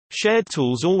Shared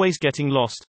tools always getting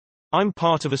lost. I'm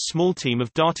part of a small team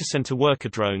of data center worker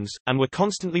drones, and we're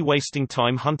constantly wasting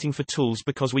time hunting for tools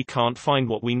because we can't find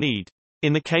what we need.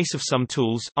 In the case of some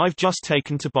tools, I've just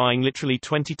taken to buying literally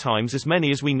 20 times as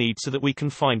many as we need so that we can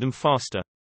find them faster.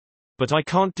 But I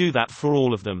can't do that for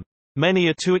all of them. Many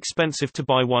are too expensive to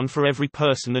buy one for every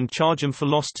person and charge them for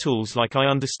lost tools like I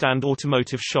understand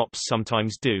automotive shops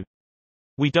sometimes do.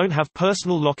 We don't have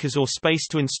personal lockers or space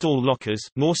to install lockers,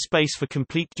 nor space for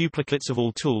complete duplicates of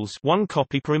all tools, one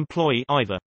copy per employee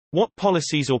either. What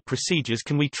policies or procedures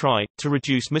can we try to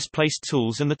reduce misplaced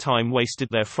tools and the time wasted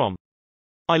therefrom?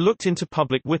 I looked into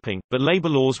public whipping, but labor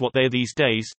laws what they're these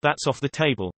days, that's off the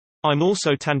table. I'm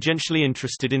also tangentially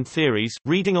interested in theories,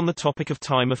 reading on the topic of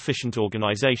time-efficient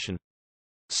organization.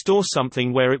 Store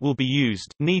something where it will be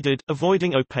used, needed,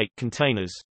 avoiding opaque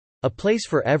containers. A place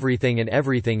for everything and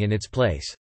everything in its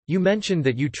place. You mentioned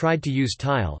that you tried to use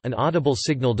Tile, an audible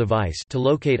signal device, to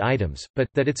locate items, but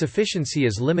that its efficiency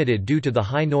is limited due to the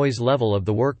high noise level of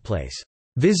the workplace.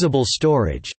 Visible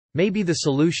storage may be the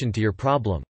solution to your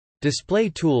problem.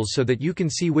 Display tools so that you can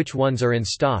see which ones are in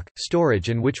stock, storage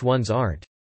and which ones aren't.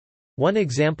 One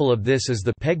example of this is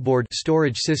the pegboard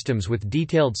storage systems with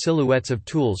detailed silhouettes of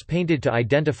tools painted to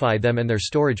identify them and their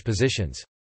storage positions.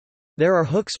 There are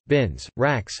hooks, bins,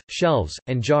 racks, shelves,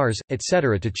 and jars,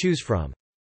 etc. to choose from.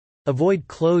 Avoid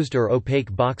closed or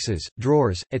opaque boxes,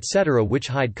 drawers, etc. which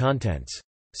hide contents.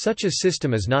 Such a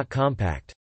system is not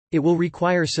compact. It will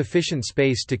require sufficient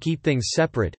space to keep things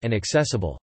separate, and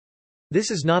accessible.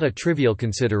 This is not a trivial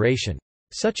consideration.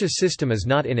 Such a system is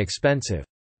not inexpensive.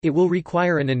 It will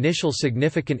require an initial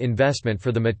significant investment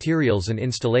for the materials and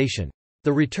installation.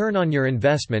 The return on your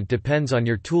investment depends on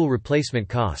your tool replacement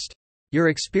cost. Your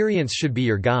experience should be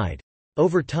your guide.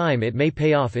 Over time it may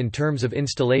pay off in terms of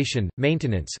installation,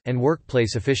 maintenance, and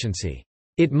workplace efficiency.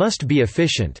 It must be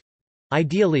efficient.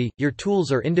 Ideally, your tools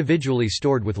are individually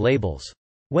stored with labels.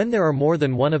 When there are more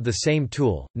than one of the same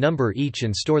tool, number each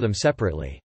and store them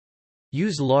separately.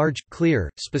 Use large, clear,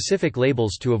 specific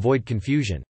labels to avoid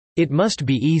confusion. It must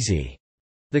be easy.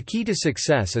 The key to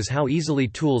success is how easily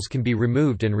tools can be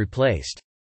removed and replaced.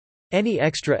 Any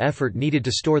extra effort needed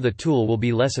to store the tool will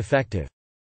be less effective.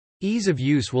 Ease of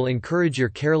use will encourage your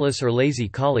careless or lazy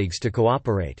colleagues to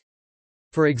cooperate.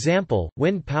 For example,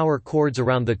 wind power cords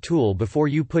around the tool before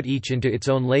you put each into its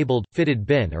own labeled, fitted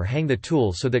bin or hang the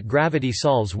tool so that gravity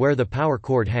solves where the power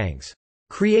cord hangs.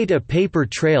 Create a paper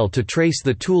trail to trace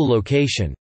the tool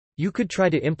location. You could try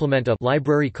to implement a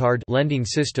library card lending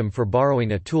system for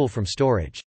borrowing a tool from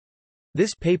storage.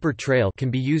 This paper trail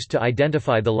can be used to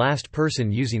identify the last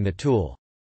person using the tool.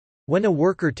 When a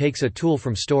worker takes a tool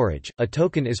from storage, a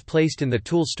token is placed in the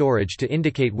tool storage to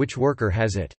indicate which worker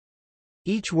has it.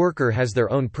 Each worker has their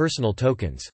own personal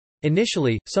tokens.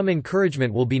 Initially, some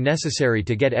encouragement will be necessary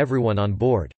to get everyone on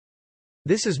board.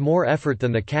 This is more effort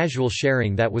than the casual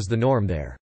sharing that was the norm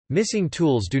there. Missing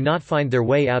tools do not find their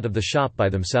way out of the shop by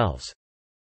themselves.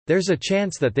 There's a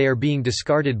chance that they are being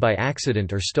discarded by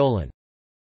accident or stolen.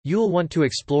 You'll want to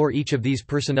explore each of these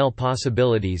personnel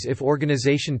possibilities if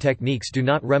organization techniques do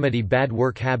not remedy bad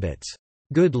work habits.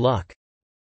 Good luck.